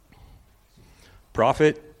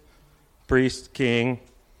Prophet, priest, king.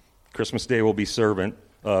 Christmas Day will be servant.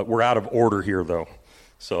 We're out of order here, though.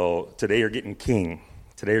 So today you're getting king.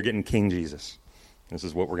 Today you're getting King Jesus. This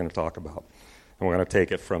is what we're going to talk about. And we're going to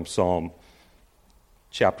take it from Psalm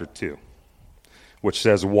chapter 2, which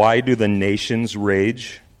says, "Why do the nations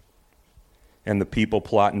rage and the people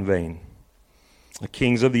plot in vain? The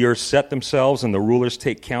kings of the earth set themselves, and the rulers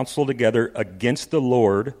take counsel together against the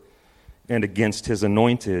Lord and against his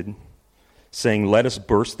anointed, saying, let us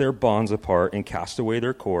burst their bonds apart and cast away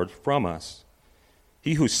their cords from us.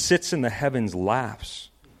 He who sits in the heavens laughs.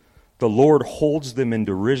 The Lord holds them in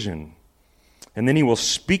derision. And then he will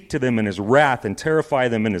speak to them in his wrath and terrify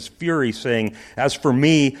them in his fury, saying, as for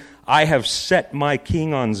me, I have set my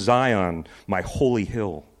king on Zion, my holy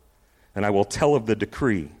hill, and I will tell of the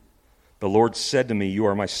decree. The Lord said to me, you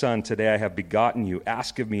are my son. Today I have begotten you.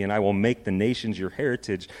 Ask of me, and I will make the nations your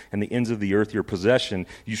heritage and the ends of the earth your possession.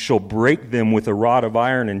 You shall break them with a rod of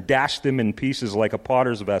iron and dash them in pieces like a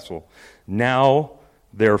potter's vessel. Now,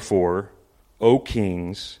 therefore, O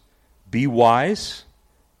kings, be wise,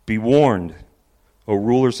 be warned. O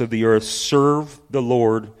rulers of the earth, serve the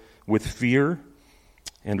Lord with fear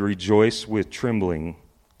and rejoice with trembling.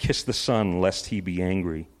 Kiss the Son, lest he be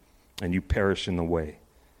angry, and you perish in the way.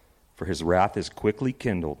 For his wrath is quickly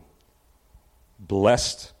kindled.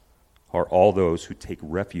 Blessed are all those who take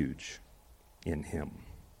refuge in him."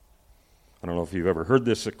 I don't know if you've ever heard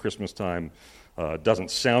this at Christmas time. It doesn't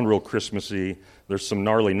sound real Christmassy. There's some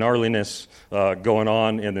gnarliness going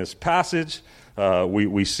on in this passage.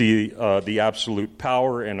 We see the absolute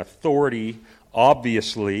power and authority,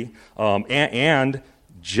 obviously, and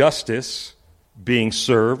justice being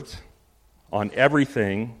served on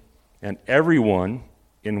everything and everyone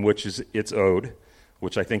in which it's owed,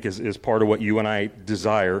 which I think is part of what you and I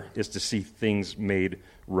desire, is to see things made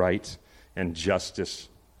right and justice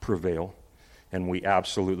prevail. And we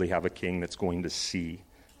absolutely have a king that's going to see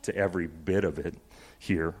to every bit of it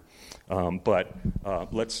here. But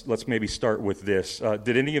let's maybe start with this.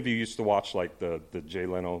 Did any of you used to watch like the Jay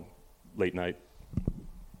Leno late night?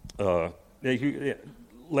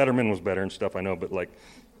 Letterman was better and stuff, I know, but like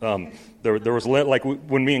there was like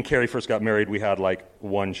when me and Carrie first got married, we had like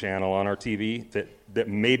one channel on our TV that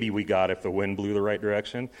maybe we got if the wind blew the right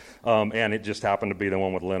direction, and it just happened to be the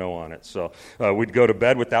one with Leno on it. So we'd go to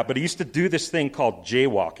bed with that. But he used to do this thing called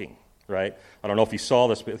jaywalking, right? I don't know if you saw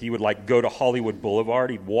this, but he would like go to Hollywood Boulevard.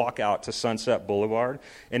 He'd walk out to Sunset Boulevard,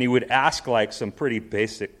 and he would ask like some pretty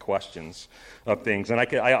basic questions of things. And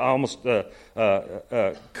I almost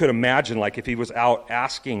could imagine like if he was out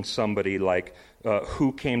asking somebody like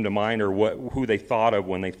who came to mind or who they thought of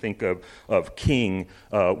when they think of king,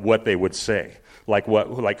 what they would say, like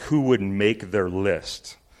who would make their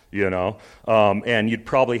list, you know, and you'd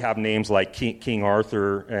probably have names like King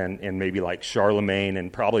Arthur and maybe like Charlemagne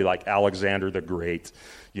and probably like Alexander the Great.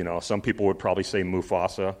 You know, some people would probably say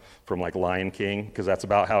Mufasa from like Lion King because that's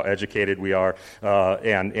about how educated we are,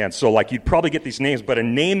 and so like you'd probably get these names, but a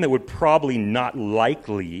name that would probably not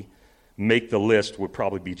likely make the list would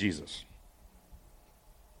probably be Jesus.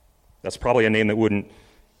 That's probably a name that wouldn't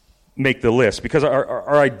make the list because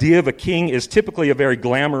our idea of a king is typically a very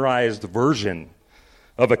glamorized version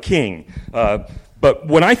of a king. But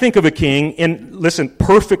when I think of a king,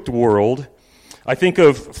 perfect world, I think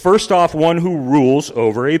of, first off, one who rules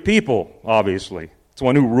over a people, obviously. It's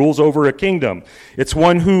one who rules over a kingdom. It's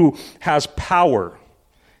one who has power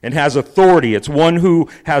and has authority. It's one who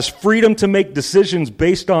has freedom to make decisions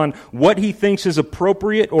based on what he thinks is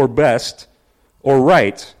appropriate or best or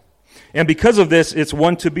right. And because of this, it's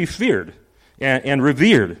one to be feared and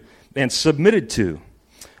revered and submitted to.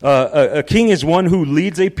 A king is one who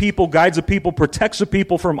leads a people, guides a people, protects a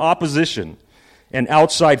people from opposition and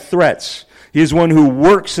outside threats. He is one who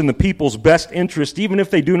works in the people's best interest, even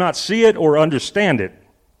if they do not see it or understand it.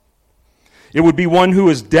 It would be one who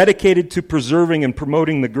is dedicated to preserving and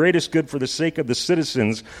promoting the greatest good for the sake of the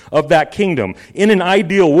citizens of that kingdom. In an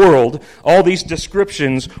ideal world, all these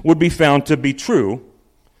descriptions would be found to be true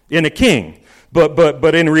in a king.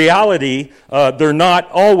 But in reality, they're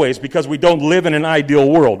not always, because we don't live in an ideal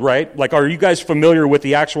world, right? Like, are you guys familiar with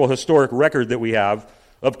the actual historic record that we have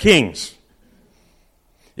of kings?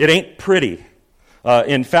 It ain't pretty.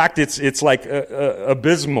 In fact, it's like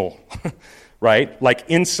abysmal, right? Like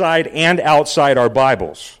inside and outside our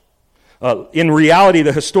Bibles. In reality,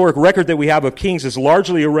 the historic record that we have of kings is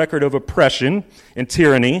largely a record of oppression and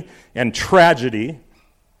tyranny and tragedy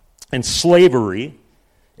and slavery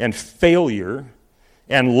and failure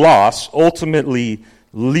and loss, ultimately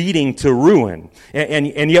leading to ruin.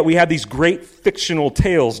 And yet we have these great fictional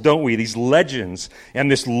tales, don't we? These legends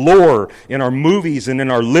and this lore in our movies and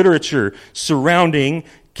in our literature surrounding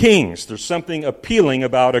kings. There's something appealing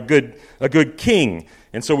about a good king.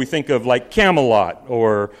 And so we think of like Camelot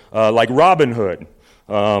or like Robin Hood.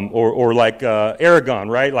 Or like Aragon,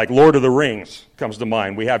 right? Like Lord of the Rings comes to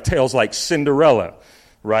mind. We have tales like Cinderella,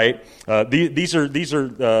 right? These are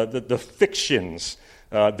the fictions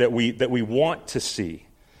that we want to see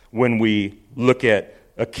when we look at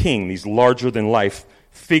a king, these larger-than-life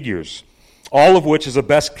figures, all of which is a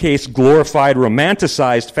best-case glorified,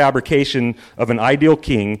 romanticized fabrication of an ideal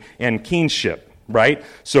king and kingship, right?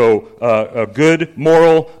 So a good,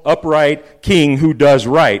 moral, upright king who does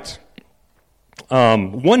right.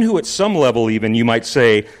 One who at some level even, you might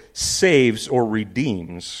say, saves or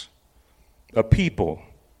redeems a people.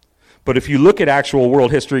 But if you look at actual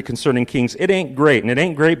world history concerning kings, it ain't great. And it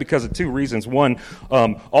ain't great because of two reasons. One,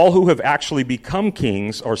 all who have actually become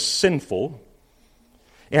kings are sinful.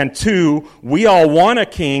 And two, we all want a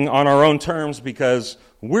king on our own terms because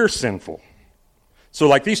we're sinful. So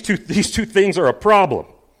like these two things are a problem.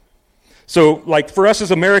 So like for us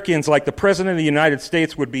as Americans, like the President of the United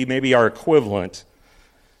States would be maybe our equivalent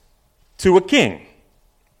to a king,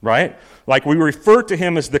 right? Like we refer to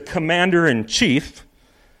him as the commander-in-chief,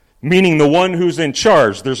 meaning the one who's in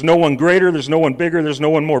charge. There's no one greater, there's no one bigger, there's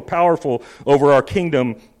no one more powerful over our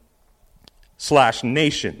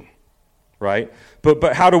kingdom/nation, right?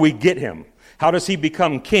 But how do we get him? How does he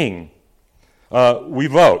become king? We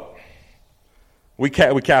vote. We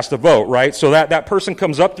cast a vote, right? So that person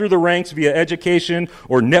comes up through the ranks via education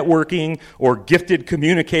or networking or gifted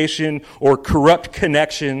communication or corrupt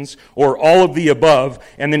connections or all of the above,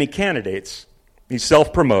 and then he candidates. He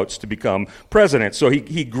self-promotes to become president. So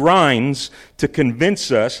he grinds to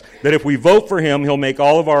convince us that if we vote for him, he'll make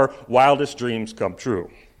all of our wildest dreams come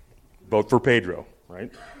true. Vote for Pedro,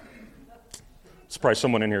 right? Surprised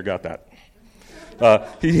someone in here got that.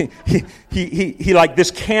 He like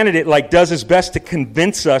this candidate like does his best to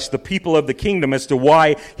convince us, the people of the kingdom, as to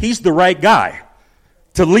why he's the right guy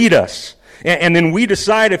to lead us. And then we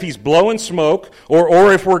decide if he's blowing smoke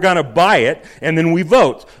or if we're going to buy it, and then we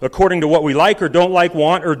vote according to what we like or don't like,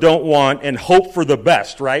 want or don't want, and hope for the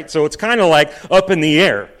best, right? So it's kind of like up in the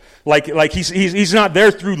air. Like he's not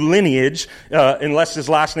there through lineage, unless his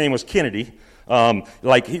last name was Kennedy.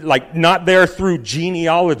 Like not there through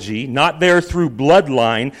genealogy, not there through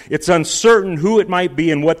bloodline. It's uncertain who it might be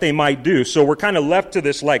and what they might do. So we're kind of left to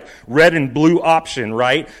this like red and blue option,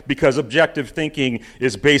 right? Because objective thinking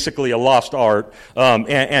is basically a lost art.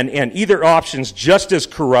 And either option's just as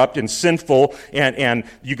corrupt and sinful, and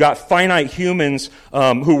you got finite humans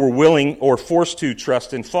who were willing or forced to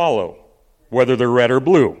trust and follow, whether they're red or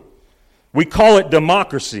blue. We call it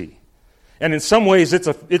democracy. And in some ways, it's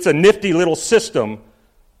a nifty little system,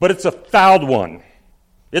 but it's a fouled one.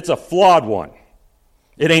 It's a flawed one.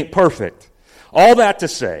 It ain't perfect. All that to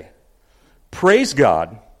say, praise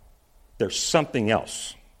God, there's something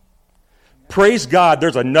else. Praise God,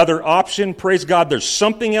 there's another option. Praise God, there's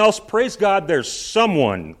something else. Praise God, there's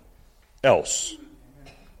someone else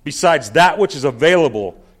besides that which is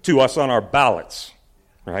available to us on our ballots.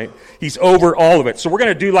 Right? He's over all of it. So we're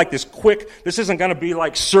going to do like this quick, this isn't going to be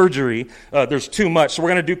like surgery. There's too much. So we're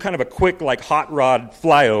going to do kind of a quick like hot rod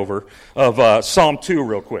flyover of Psalm 2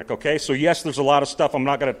 real quick. Okay? So yes, there's a lot of stuff I'm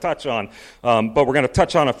not going to touch on, but we're going to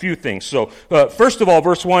touch on a few things. So first of all,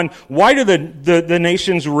 verse 1, why do the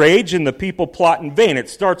nations rage and the people plot in vain? It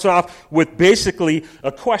starts off with basically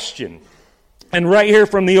a question. And right here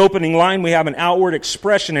from the opening line, we have an outward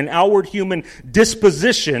expression, an outward human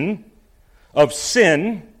disposition of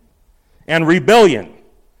sin and rebellion.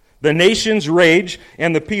 The nations rage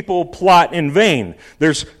and the people plot in vain.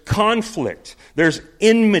 There's conflict. There's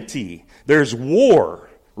enmity. There's war,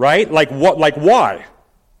 right? Like what? Like why?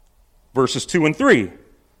 Verses 2 and 3.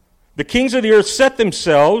 The kings of the earth set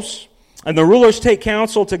themselves, and the rulers take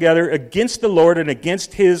counsel together against the Lord and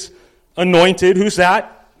against his anointed. Who's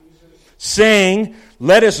that? Jesus. Saying,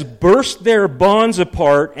 let us burst their bonds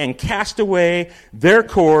apart and cast away their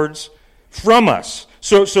cords from us.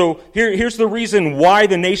 So here's the reason why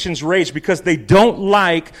the nations rage, because they don't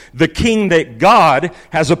like the king that God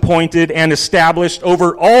has appointed and established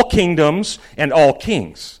over all kingdoms and all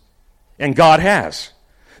kings. And God has.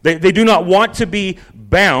 They do not want to be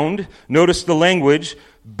bound, notice the language,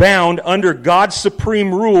 bound under God's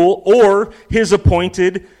supreme rule or his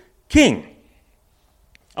appointed king.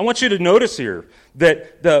 I want you to notice here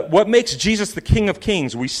that what makes Jesus the King of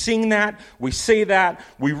Kings, we sing that, we say that,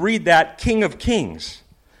 we read that, King of Kings.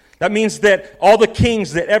 That means that all the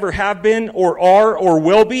kings that ever have been or are or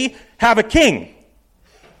will be have a king.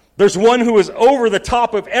 There's one who is over the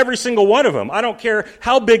top of every single one of them. I don't care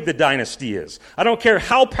how big the dynasty is. I don't care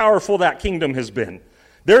how powerful that kingdom has been.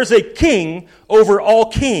 There's a king over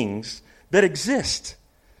all kings that exist,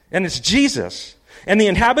 and it's Jesus. And the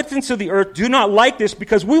inhabitants of the earth do not like this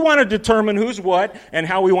because we want to determine who's what and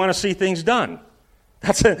how we want to see things done.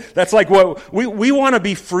 That's like what we want to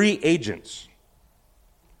be free agents.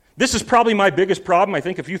 This is probably my biggest problem. I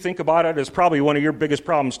think if you think about it, it's probably one of your biggest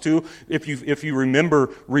problems too. If you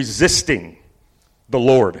remember resisting the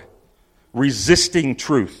Lord, resisting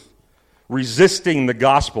truth, resisting the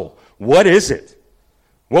gospel. What is it?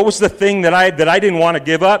 What was the thing that I didn't want to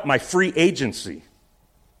give up? My free agency.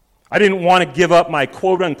 I didn't want to give up my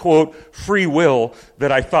quote-unquote free will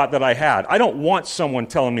that I thought that I had. I don't want someone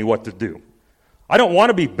telling me what to do. I don't want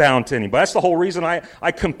to be bound to anybody. That's the whole reason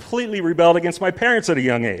I completely rebelled against my parents at a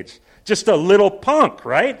young age. Just a little punk,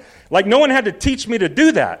 right? Like, no one had to teach me to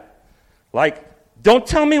do that. Like, don't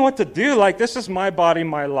tell me what to do. Like, this is my body,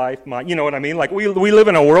 my life, you know what I mean? Like, we live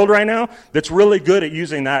in a world right now that's really good at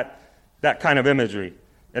using that kind of imagery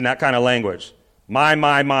and that kind of language.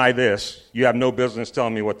 My, this. You have no business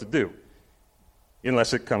telling me what to do.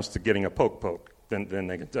 Unless it comes to getting a poke. Then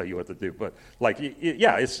they can tell you what to do. But, like,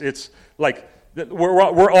 yeah, it's like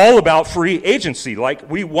we're all about free agency. Like,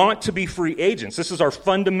 we want to be free agents. This is our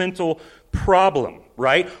fundamental problem,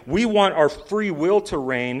 right? We want our free will to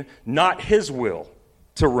reign, not his will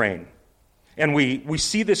to reign. And we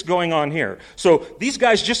see this going on here. So these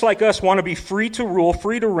guys, just like us, want to be free to rule,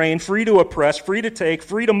 free to reign, free to oppress, free to take,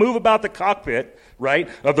 free to move about the cockpit, right,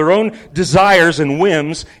 of their own desires and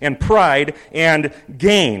whims and pride and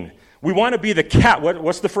gain. We want to be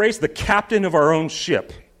what's the phrase? The captain of our own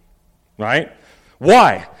ship, right?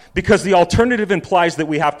 Why? Because the alternative implies that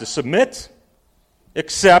we have to submit,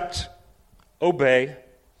 accept, obey,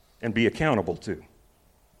 and be accountable to.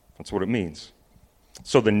 That's what it means.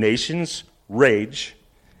 So the nations rage,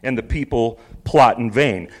 and the people plot in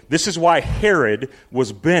vain. This is why Herod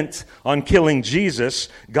was bent on killing Jesus,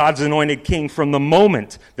 God's anointed king, from the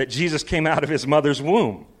moment that Jesus came out of his mother's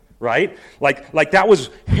womb, right? Like that was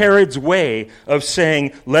Herod's way of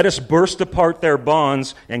saying, let us burst apart their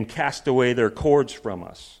bonds and cast away their cords from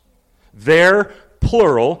us. Their,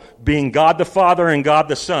 plural, being God the Father and God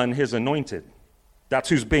the Son, his anointed. That's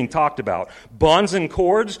who's being talked about. Bonds and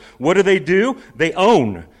cords, what do? They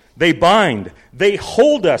own. They bind. They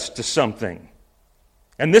hold us to something.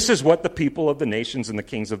 And this is what the people of the nations and the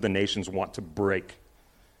kings of the nations want to break,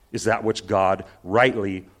 is that which God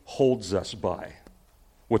rightly holds us by,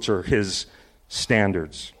 which are his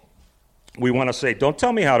standards. We want to say, don't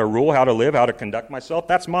tell me how to rule, how to live, how to conduct myself.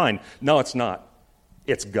 That's mine. No, it's not.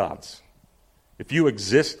 It's God's. If you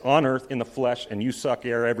exist on earth in the flesh and you suck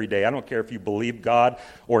air every day, I don't care if you believe God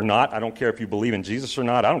or not. I don't care if you believe in Jesus or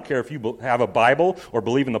not. I don't care if you have a Bible or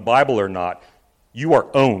believe in the Bible or not. You are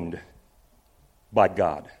owned by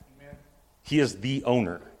God. Amen. He is the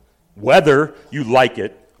owner, whether you like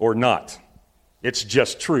it or not. It's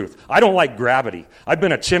just truth. I don't like gravity. I've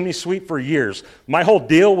been a chimney sweep for years. My whole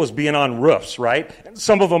deal was being on roofs, right? And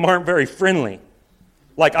some of them aren't very friendly.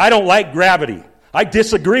 Like, I don't like gravity. I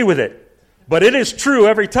disagree with it. But it is true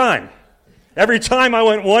every time. Every time I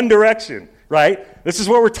went one direction, right? This is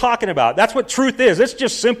what we're talking about. That's what truth is. It's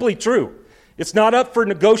just simply true. It's not up for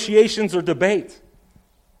negotiations or debate.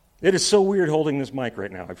 It is so weird holding this mic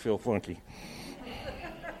right now. I feel funky.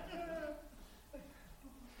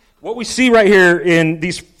 What we see right here in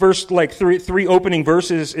these first three opening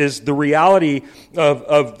verses is the reality of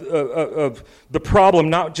the problem,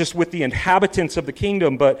 not just with the inhabitants of the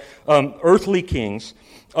kingdom, but earthly kings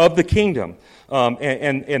of the kingdom.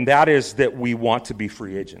 And that is that we want to be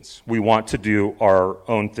free agents. We want to do our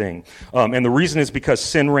own thing. And the reason is because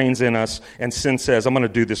sin reigns in us, and sin says, I'm going to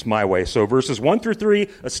do this my way. So verses 1 through 3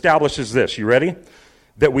 establishes this. You ready?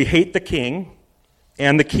 That we hate the king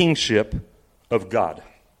and the kingship of God.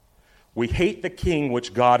 We hate the king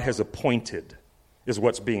which God has appointed, is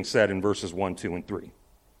what's being said in verses 1, 2, and 3.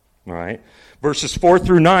 All right? Verses 4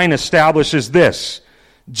 through 9 establishes this.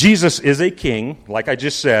 Jesus is a king, like I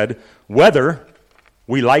just said, whether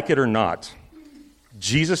we like it or not.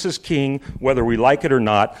 Jesus is king, whether we like it or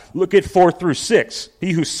not. Look at 4 through 6.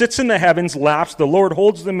 He who sits in the heavens laughs, the Lord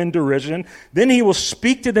holds them in derision. Then he will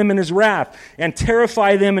speak to them in his wrath and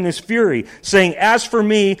terrify them in his fury, saying, as for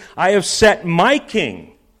me, I have set my king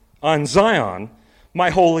on Zion,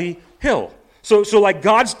 my holy hill. So like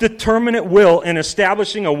God's determinate will in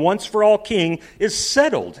establishing a once-for-all king is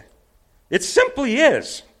settled. It simply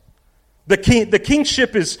is. The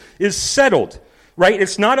kingship is settled, right?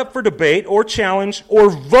 It's not up for debate or challenge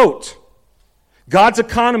or vote. God's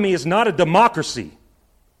economy is not a democracy.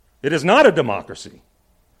 It is not a democracy.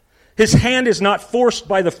 His hand is not forced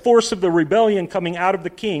by the force of the rebellion coming out of the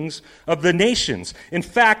kings of the nations. In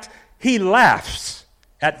fact, he laughs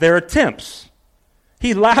at their attempts.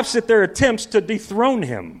 He laughs at their attempts to dethrone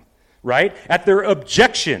him, right? At their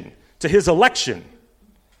objection to his election.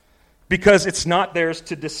 Because it's not theirs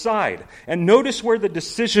to decide. And notice where the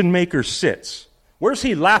decision maker sits. Where's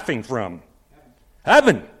he laughing from?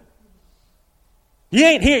 Heaven. He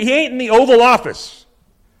ain't in the Oval Office.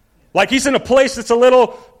 Like he's in a place that's a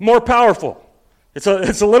little more powerful. It's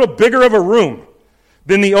a little bigger of a room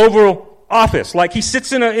than the Oval Office. Like he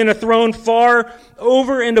sits in a throne far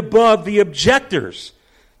over and above the objectors.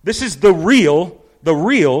 This is the real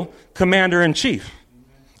commander-in-chief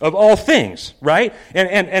of all things, right?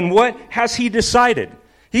 And what has he decided?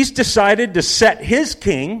 He's decided to set his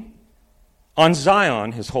king on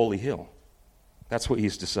Zion, his holy hill. That's what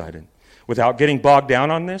he's decided. Without getting bogged down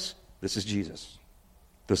on this is Jesus.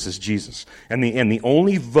 This is Jesus. And the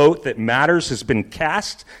only vote that matters has been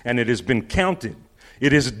cast, and it has been counted.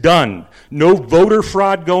 It is done. No voter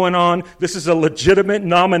fraud going on. This is a legitimate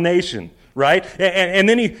nomination, right? And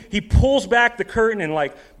then he pulls back the curtain in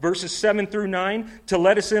like verses 7 through 9 to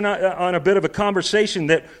let us in on a bit of a conversation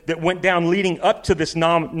that went down leading up to this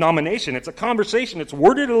nomination. It's a conversation. It's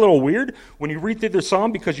worded a little weird when you read through the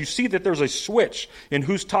psalm because you see that there's a switch in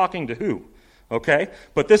who's talking to who. Okay?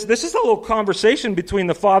 But this is a little conversation between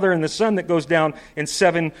the Father and the Son that goes down in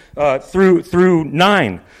 7 through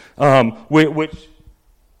 9,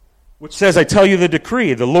 which says, I tell you the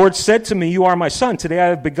decree. The Lord said to me, you are my son. Today I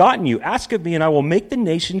have begotten you. Ask of me, and I will make the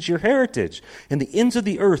nations your heritage, and the ends of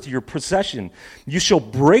the earth your possession. You shall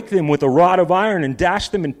break them with a rod of iron and dash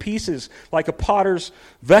them in pieces like a potter's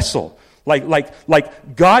vessel.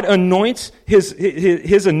 Like God anoints his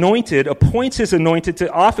anointed, appoints his anointed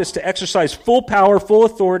to office to exercise full power, full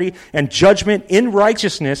authority, and judgment in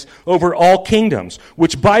righteousness over all kingdoms,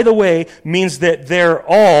 which, by the way, means that they're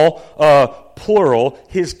all plural,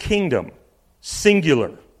 his kingdom,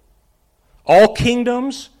 singular. All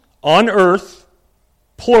kingdoms on earth,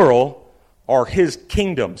 plural, are his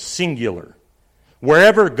kingdom, singular.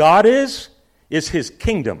 Wherever God is his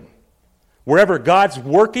kingdom. Wherever God's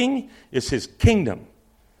working is his kingdom.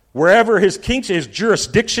 Wherever his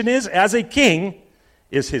jurisdiction is as a king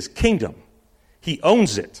is his kingdom. He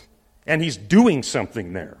owns it, and he's doing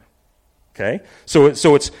something there. Okay? So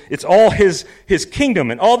it's all his kingdom.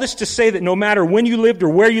 And all this to say that no matter when you lived or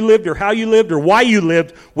where you lived or how you lived or why you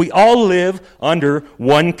lived, we all live under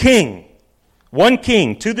one king. One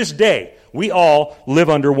king. To this day, we all live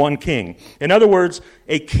under one king. In other words,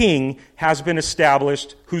 a king has been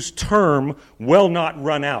established whose term will not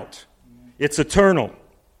run out. It's eternal.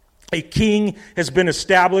 A king has been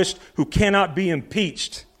established who cannot be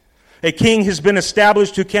impeached. A king has been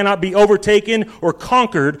established who cannot be overtaken or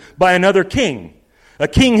conquered by another king. A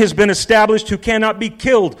king has been established who cannot be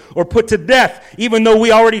killed or put to death, even though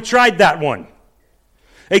we already tried that one.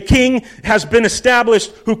 A king has been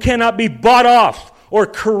established who cannot be bought off or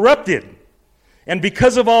corrupted. And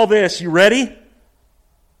because of all this, you ready?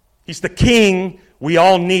 He's the king we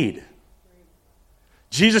all need.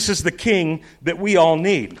 Jesus is the king that we all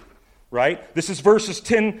need, right? This is verses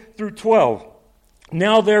 10 through 12.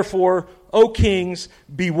 Now, therefore, O kings,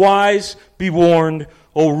 be wise, be warned.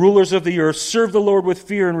 O rulers of the earth, serve the Lord with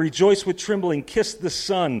fear and rejoice with trembling. Kiss the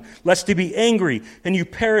Son, lest he be angry and you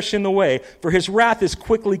perish in the way, for his wrath is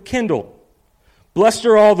quickly kindled. Blessed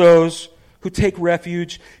are all those who take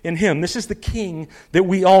refuge in him. This is the king that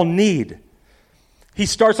we all need. He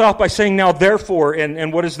starts off by saying, now therefore,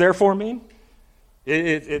 and what does therefore mean?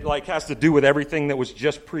 It like has to do with everything that was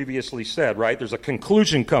just previously said, right? There's a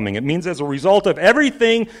conclusion coming. It means as a result of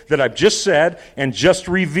everything that I've just said and just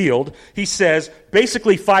revealed, he says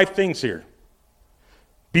basically 5 things here.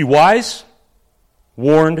 Be wise,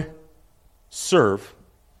 warned, serve,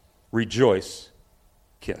 rejoice,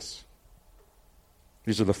 kiss.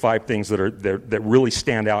 These are the 5 things that really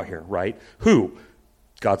stand out here, right? Who?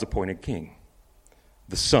 God's appointed king.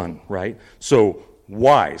 The Son, right? So,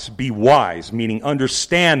 wise. Be wise, meaning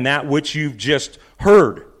understand that which you've just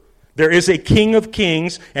heard. There is a King of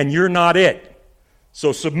Kings, and you're not it.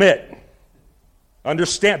 So submit.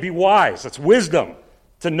 Understand. Be wise. That's wisdom.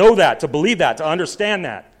 To know that, to believe that, to understand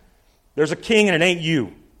that. There's a king, and it ain't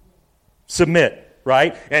you. Submit.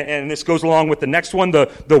 Right? And this goes along with the next one,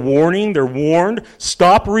 the warning. They're warned.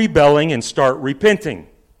 Stop rebelling and start repenting.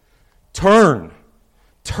 Turn.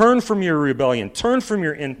 Turn from your rebellion. Turn from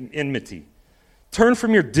your enmity. Turn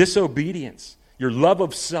from your disobedience, your love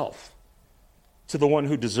of self, to the one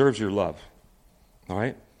who deserves your love. All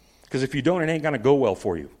right? Because if you don't, it ain't going to go well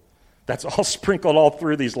for you. That's all sprinkled all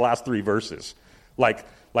through these last 3 verses. Like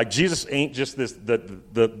Jesus ain't just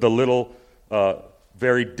the little,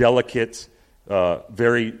 very delicate,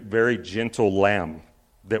 very, very gentle lamb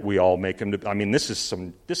that we all make him to. I mean, this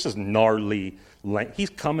is gnarly. He's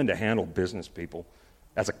coming to handle business, people,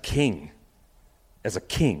 as a king,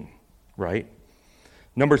 right?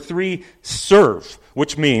 Number 3, serve,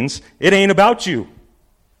 which means it ain't about you.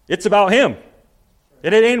 It's about him.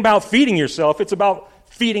 And it ain't about feeding yourself. It's about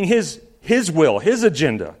feeding his will, his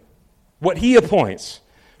agenda, what he appoints,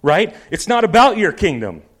 right? It's not about your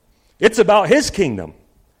kingdom. It's about his kingdom.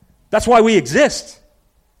 That's why we exist.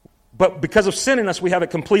 But because of sin in us, we have it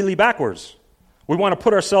completely backwards. We want to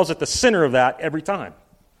put ourselves at the center of that every time,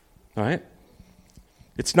 all right?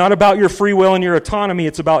 It's not about your free will and your autonomy.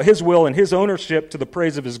 It's about his will and his ownership to the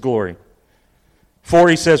praise of his glory. 4,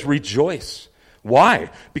 he says, rejoice. Why?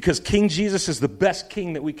 Because King Jesus is the best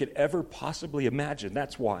king that we could ever possibly imagine.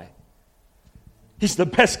 That's why. He's the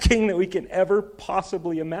best king that we can ever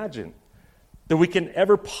possibly imagine, that we can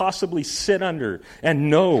ever possibly sit under and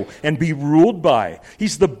know and be ruled by.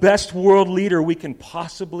 He's the best world leader we can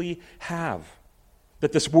possibly have,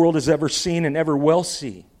 that this world has ever seen and ever will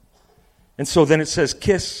see. And so then it says,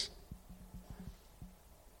 kiss.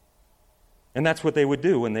 And that's what they would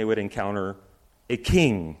do when they would encounter a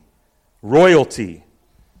king, royalty.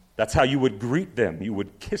 That's how you would greet them. You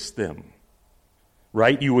would kiss them,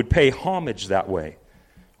 right? You would pay homage that way,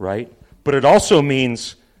 right? But it also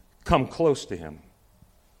means come close to him.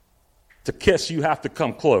 To kiss, you have to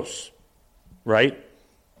come close, right?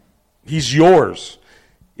 He's yours.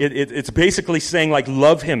 It's basically saying, like,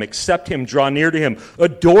 love him, accept him, draw near to him,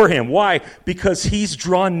 adore him. Why? Because he's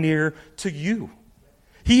drawn near to you.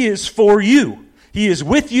 He is for you. He is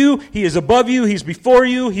with you. He is above you. He's before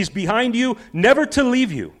you. He's behind you, never to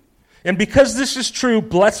leave you. And because this is true,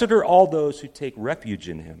 blessed are all those who take refuge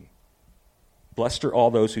in him. Blessed are all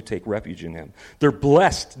those who take refuge in him. They're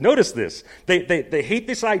blessed. Notice this. They hate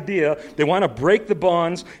this idea. They want to break the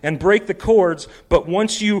bonds and break the cords. But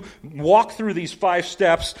once you walk through these 5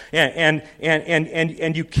 steps and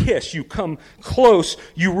you kiss, you come close,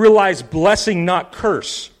 you realize blessing, not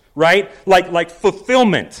curse, right? Like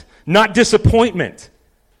fulfillment, not disappointment.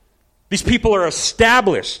 These people are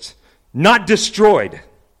established, not destroyed.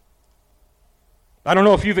 I don't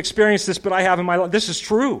know if you've experienced this, but I have in my life. This is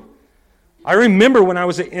true. I remember when I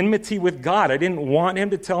was at enmity with God. I didn't want him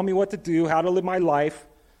to tell me what to do, how to live my life.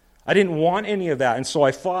 I didn't want any of that. And so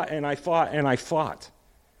I fought and I fought and I fought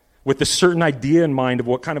with a certain idea in mind of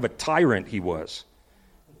what kind of a tyrant he was,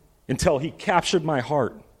 until he captured my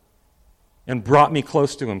heart and brought me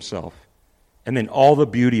close to himself. And then all the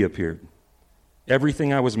beauty appeared.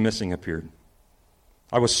 Everything I was missing appeared.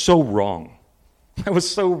 I was so wrong. I was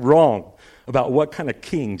so wrong about what kind of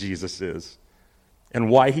king Jesus is, and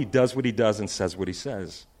why he does what he does and says what he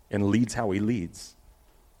says and leads how he leads,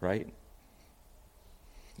 right?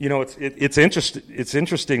 You know, it's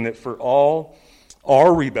interesting that for all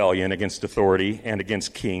our rebellion against authority and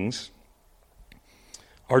against kings,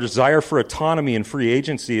 our desire for autonomy and free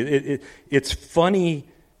agency, it's funny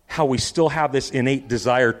how we still have this innate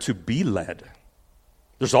desire to be led.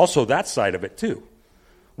 There's also that side of it too.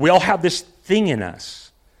 We all have this thing in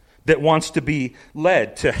us that wants to be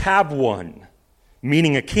led, to have one,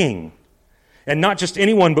 meaning a king. And not just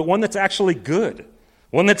anyone, but one that's actually good.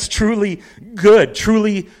 One that's truly good,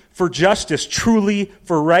 truly for justice, truly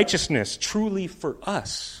for righteousness, truly for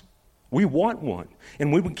us. We want one.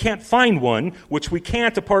 And when we can't find one, which we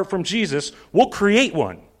can't apart from Jesus, we'll create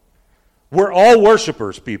one. We're all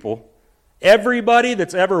worshipers, people. Everybody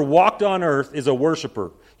that's ever walked on earth is a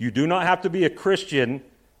worshiper. You do not have to be a Christian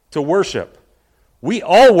to worship. We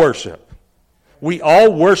all worship. We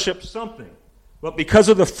all worship something. But because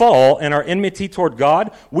of the fall and our enmity toward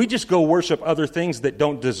God, we just go worship other things that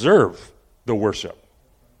don't deserve the worship.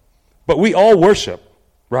 But we all worship,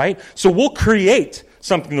 right? So we'll create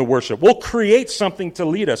something to worship. We'll create something to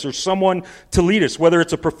lead us, or someone to lead us, whether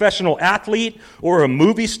it's a professional athlete or a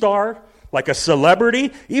movie star, like a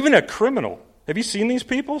celebrity, even a criminal. Have you seen these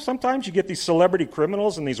people? Sometimes you get these celebrity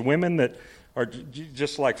criminals and these women that are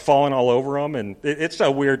just like falling all over them, and it's a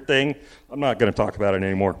weird thing. I'm not going to talk about it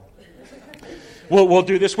anymore. We'll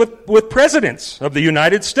do this with presidents of the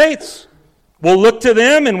United States. We'll look to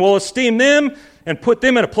them and we'll esteem them and put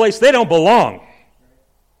them in a place they don't belong.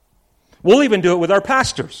 We'll even do it with our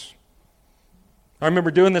pastors. I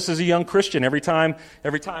remember doing this as a young Christian. Every time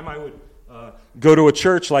I would go to a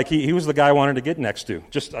church, like he was the guy I wanted to get next to.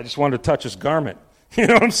 I just wanted to touch his garment. You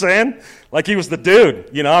know what I'm saying? Like he was the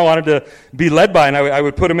dude, I wanted to be led by, and I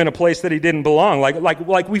would put him in a place that he didn't belong.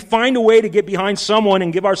 Like we find a way to get behind someone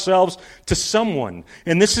and give ourselves to someone.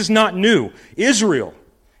 And this is not new. Israel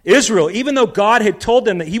Israel, even though God had told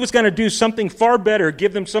them that he was going to do something far better,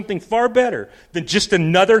 give them something far better than just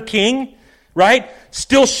another king, right?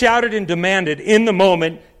 Still shouted and demanded in the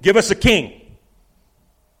moment, give us a king.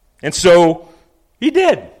 And so he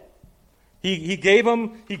did. He gave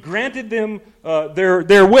them, he granted them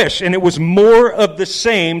their wish, and it was more of the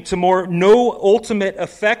same to no ultimate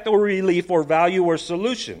effect or relief or value or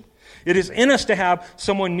solution. It is in us to have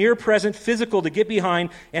someone near present, physical, to get behind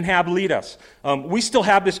and have lead us. We still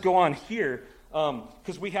have this go on here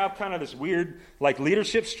because we have kind of this weird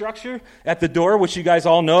leadership structure at the door, which you guys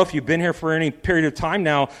all know if you've been here for any period of time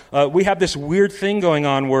now. We have this weird thing going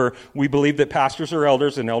on where we believe that pastors are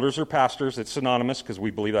elders and elders are pastors. It's synonymous because we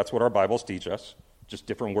believe that's what our Bibles teach us. Just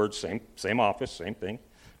different words, same office, same thing.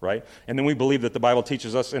 Right? And then we believe that the Bible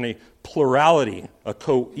teaches us in a plurality, a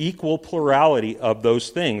co-equal plurality of those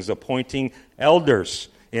things, appointing elders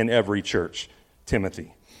in every church,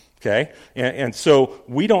 Timothy. Okay? And so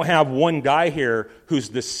we don't have one guy here who's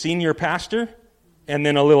the senior pastor and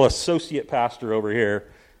then a little associate pastor over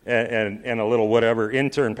here and a little whatever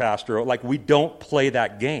intern pastor. We don't play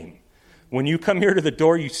that game. When you come here to the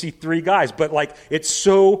door, you see three guys, but it's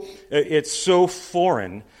so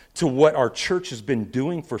foreign to what our church has been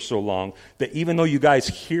doing for so long that even though you guys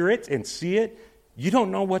hear it and see it, you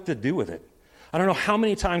don't know what to do with it. I don't know how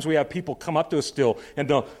many times we have people come up to us still and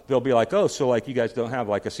they'll be like, oh, so you guys don't have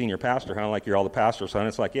a senior pastor, huh? You're all the pastors, huh? And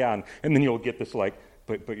it's yeah. And then you'll get this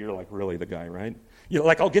but you're really the guy, right?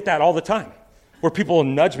 I'll get that all the time where people will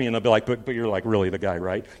nudge me and they'll be but you're really the guy,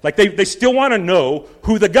 right? They still want to know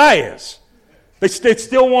who the guy is. They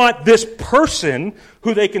still want this person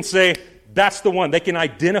who they can say, that's the one. They can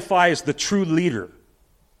identify as the true leader.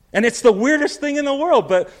 And it's the weirdest thing in the world,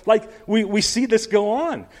 but we see this go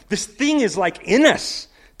on. This thing is in us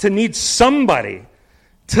to need somebody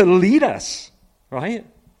to lead us, right?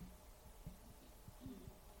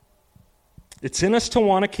 It's in us to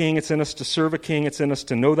want a king. It's in us to serve a king. It's in us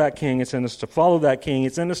to know that king. It's in us to follow that king.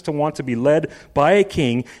 It's in us to want to be led by a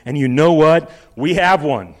king. And you know what? We have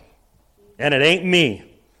one. And it ain't me.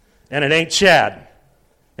 And it ain't Chad.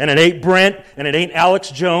 And it ain't Brent, and it ain't Alex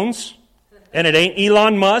Jones, and it ain't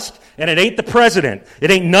Elon Musk, and it ain't the president. It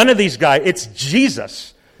ain't none of these guys. It's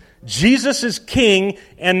Jesus. Jesus is king,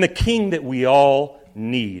 and the king that we all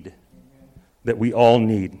need. That we all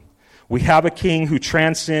need. We have a king who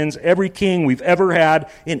transcends every king we've ever had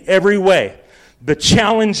in every way. The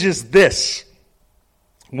challenge is this.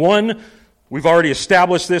 One, we've already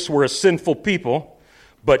established this, we're a sinful people.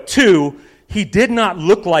 But two, he did not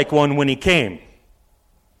look like one when he came.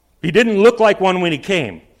 He didn't look like one when he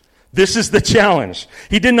came. This is the challenge.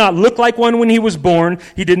 He did not look like one when he was born.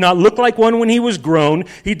 He did not look like one when he was grown.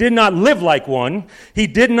 He did not live like one. He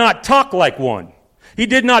did not talk like one. He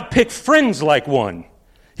did not pick friends like one.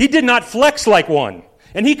 He did not flex like one.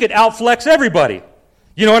 And he could outflex everybody.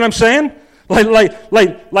 You know what I'm saying?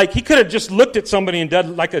 He could have just looked at somebody and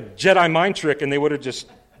done a Jedi mind trick and they would have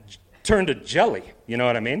just turned to jelly. You know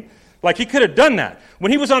what I mean? He could have done that.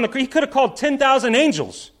 When he was he could have called 10,000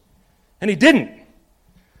 angels. And he didn't.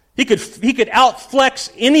 He could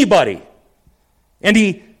outflex anybody. And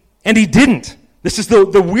he didn't. This is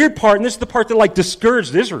the weird part, and this is the part that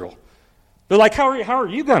discouraged Israel. They're how are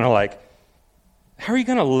you gonna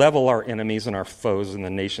level our enemies and our foes and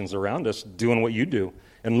the nations around us doing what you do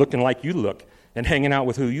and looking like you look and hanging out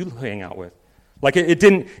with who you hang out with? It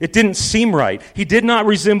didn't seem right. He did not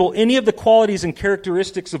resemble any of the qualities and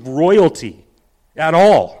characteristics of royalty at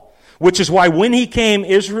all. Which is why when he came,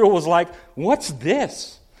 Israel was what's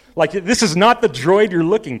this? This is not the droid you're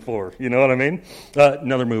looking for. You know what I mean?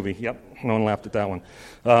 Another movie. Yep, no one laughed at that one.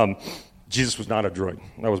 Jesus was not a droid.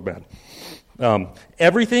 That was bad.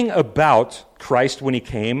 Everything about Christ when he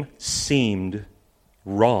came seemed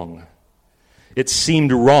wrong. It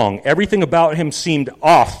seemed wrong. Everything about him seemed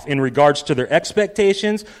off in regards to their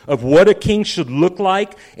expectations of what a king should look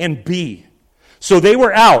like and be. So they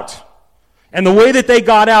were out. And the way that they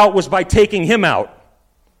got out was by taking him out.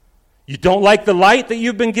 You don't like the light that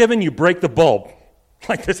you've been given, you break the bulb.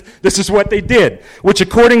 This is what they did, which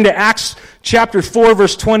according to Acts chapter 4,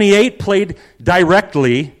 verse 28, played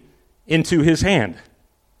directly into his hand.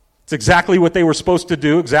 It's exactly what they were supposed to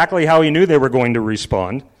do, exactly how he knew they were going to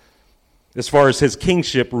respond, as far as his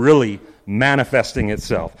kingship really manifesting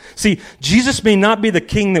itself. See, Jesus may not be the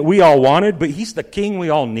king that we all wanted, but he's the king we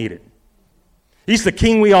all needed. He's the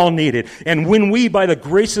king we all needed. And when we, by the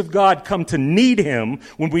grace of God, come to need him,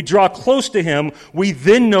 when we draw close to him, we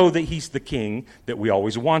then know that he's the king that we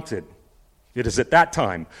always wanted. It is at that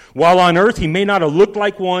time. While on earth, he may not have looked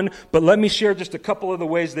like one, but let me share just a couple of the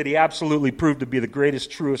ways that he absolutely proved to be the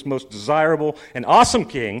greatest, truest, most desirable, and awesome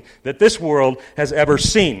king that this world has ever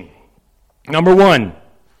seen. Number one,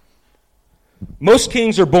 most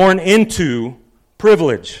kings are born into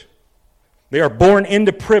privilege. They are born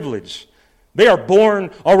into privilege. They are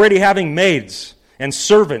born already having maids and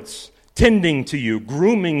servants tending to you,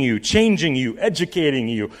 grooming you, changing you, educating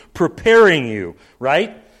you, preparing you,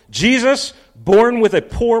 right? Jesus, born with a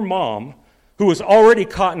poor mom who was already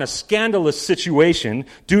caught in a scandalous situation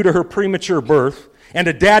due to her premature birth, and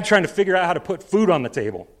a dad trying to figure out how to put food on the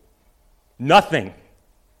table. Nothing.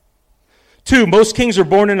 2, most kings are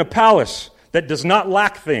born in a palace that does not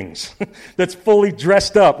lack things, that's fully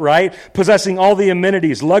dressed up, right? Possessing all the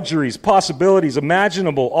amenities, luxuries, possibilities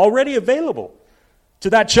imaginable, already available to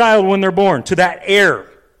that child when they're born, to that heir.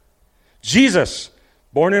 Jesus,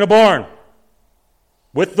 born in a barn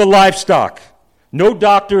with the livestock. No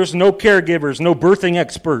doctors, no caregivers, no birthing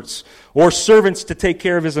experts, or servants to take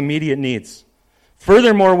care of his immediate needs.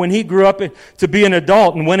 Furthermore, when he grew up to be an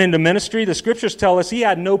adult and went into ministry, the scriptures tell us he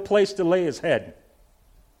had no place to lay his head.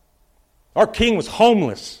 Our king was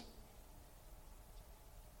homeless,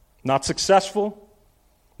 not successful,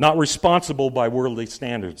 not responsible by worldly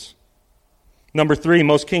standards. Number 3,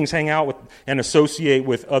 most kings hang out with and associate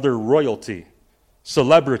with other royalty,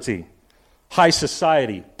 celebrity, high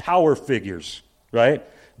society, power figures, right?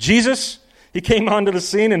 Jesus, he came onto the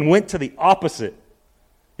scene and went to the opposite.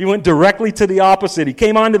 He went directly to the opposite. He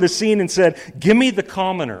came onto the scene and said, give me the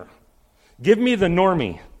commoner. Give me the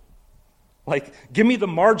normie. Like, give me the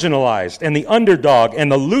marginalized and the underdog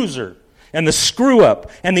and the loser and the screw-up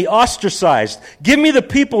and the ostracized. Give me the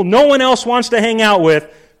people no one else wants to hang out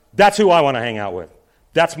with. That's who I want to hang out with.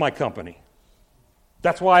 That's my company.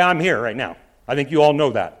 That's why I'm here right now. I think you all know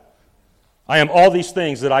that. I am all these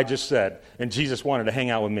things that I just said, and Jesus wanted to hang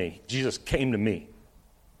out with me. Jesus came to me.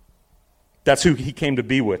 That's who he came to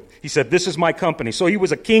be with. He said, this is my company. So he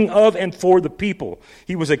was a king of and for the people.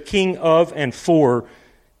 He was a king of and for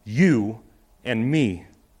you and me.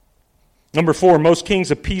 Number 4, most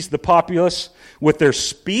kings appease the populace with their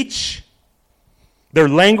speech, their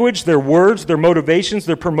language, their words, their motivations,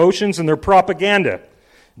 their promotions, and their propaganda.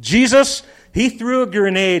 Jesus, he threw a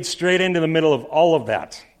grenade straight into the middle of all of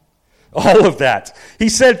that. All of that. He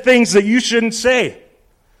said things that you shouldn't say.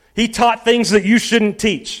 He taught things that you shouldn't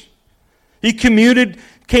teach. He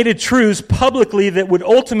communicated truths publicly that would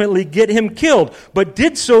ultimately get him killed, but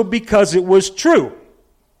did so because it was true.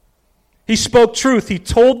 He spoke truth. He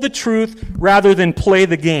told the truth rather than play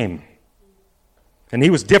the game. And he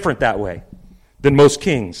was different that way than most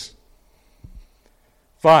kings.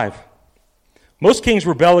 5, most kings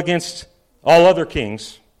rebel against all other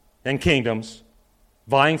kings and kingdoms,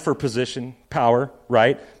 vying for position, power,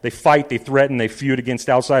 right? They fight, they threaten, they feud against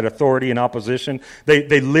outside authority and opposition.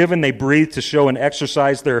 They live and they breathe to show and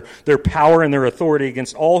exercise their power and their authority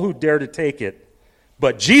against all who dare to take it.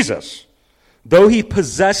 But Jesus, though he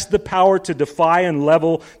possessed the power to defy and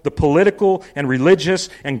level the political and religious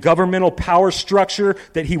and governmental power structure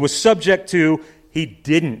that he was subject to, he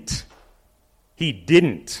didn't. He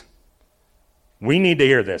didn't. We need to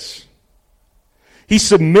hear this. He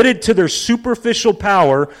submitted to their superficial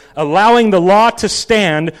power, allowing the law to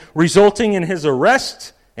stand, resulting in his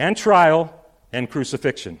arrest and trial and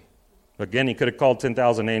crucifixion. Again, he could have called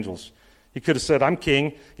 10,000 angels. He could have said, I'm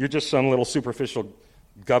king, you're just some little superficial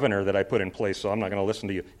governor that I put in place, so I'm not going to listen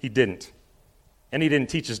to you. He didn't. And he didn't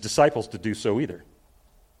teach his disciples to do so either.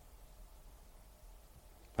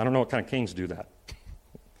 I don't know what kind of kings do that.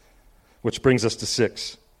 Which brings us to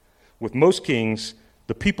 6. With most kings,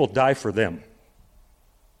 the people die for them.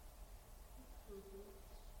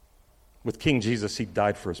 With King Jesus, he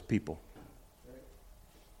died for his people.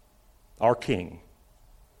 Our king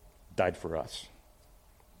died for us.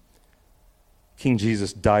 King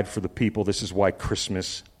Jesus died for the people. This is why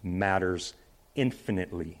Christmas matters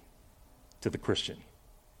infinitely to the Christian.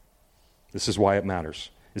 This is why it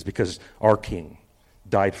matters, is because our king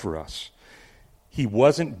died for us. He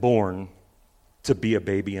wasn't born to be a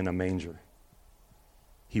baby in a manger.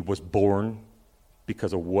 He was born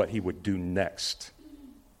because of what he would do next.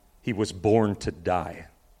 He was born to die.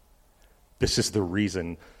 This is the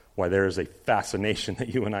reason why there is a fascination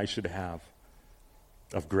that you and I should have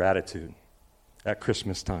of gratitude at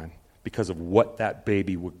Christmas time, because of what that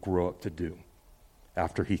baby would grow up to do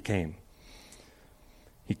after he came.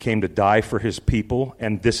 He came to die for his people,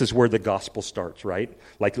 and this is where the gospel starts, right?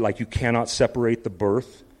 Like you cannot separate the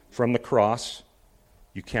birth from the cross.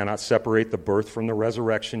 You cannot separate the birth from the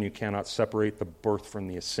resurrection. You cannot separate the birth from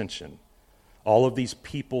the ascension. All of these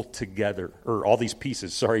people together, or all these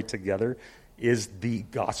pieces, together, is the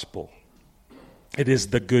gospel. It is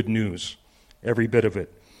the good news, every bit of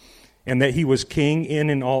it. And that he was king in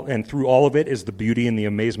and all, and through all of it is the beauty and the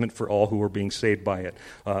amazement for all who are being saved by it.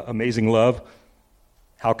 Amazing love.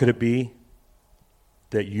 How could it be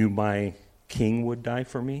that you, my king, would die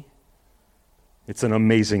for me? It's an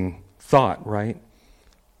amazing thought, right?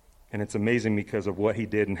 And it's amazing because of what he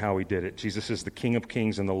did and how he did it. Jesus is the King of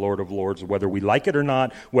Kings and the Lord of Lords, whether we like it or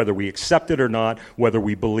not, whether we accept it or not, whether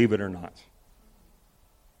we believe it or not.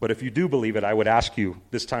 But if you do believe it, I would ask you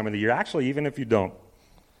this time of the year, actually, even if you don't,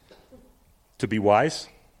 to be wise,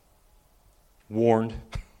 warned,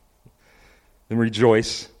 and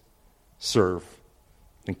rejoice, serve,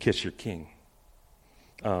 and kiss your king.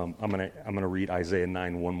 I'm gonna read Isaiah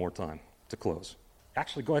 9 one more time to close.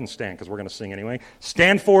 Actually, go ahead and stand because we're going to sing anyway.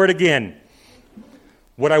 Stand for it again.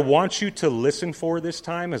 What I want you to listen for this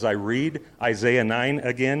time as I read Isaiah 9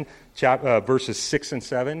 again, verses 6 and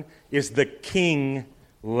 7, is the king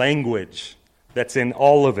language that's in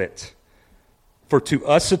all of it. For to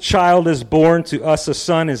us a child is born, to us a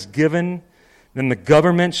son is given, then the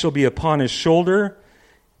government shall be upon his shoulder,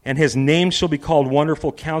 and his name shall be called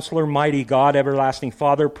Wonderful Counselor, Mighty God, Everlasting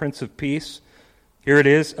Father, Prince of Peace. Here it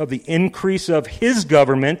is, of the increase of his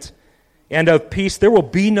government and of peace, there will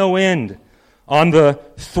be no end on the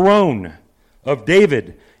throne of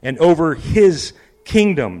David and over his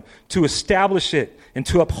kingdom, to establish it and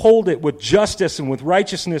to uphold it with justice and with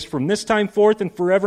righteousness from this time forth and forever.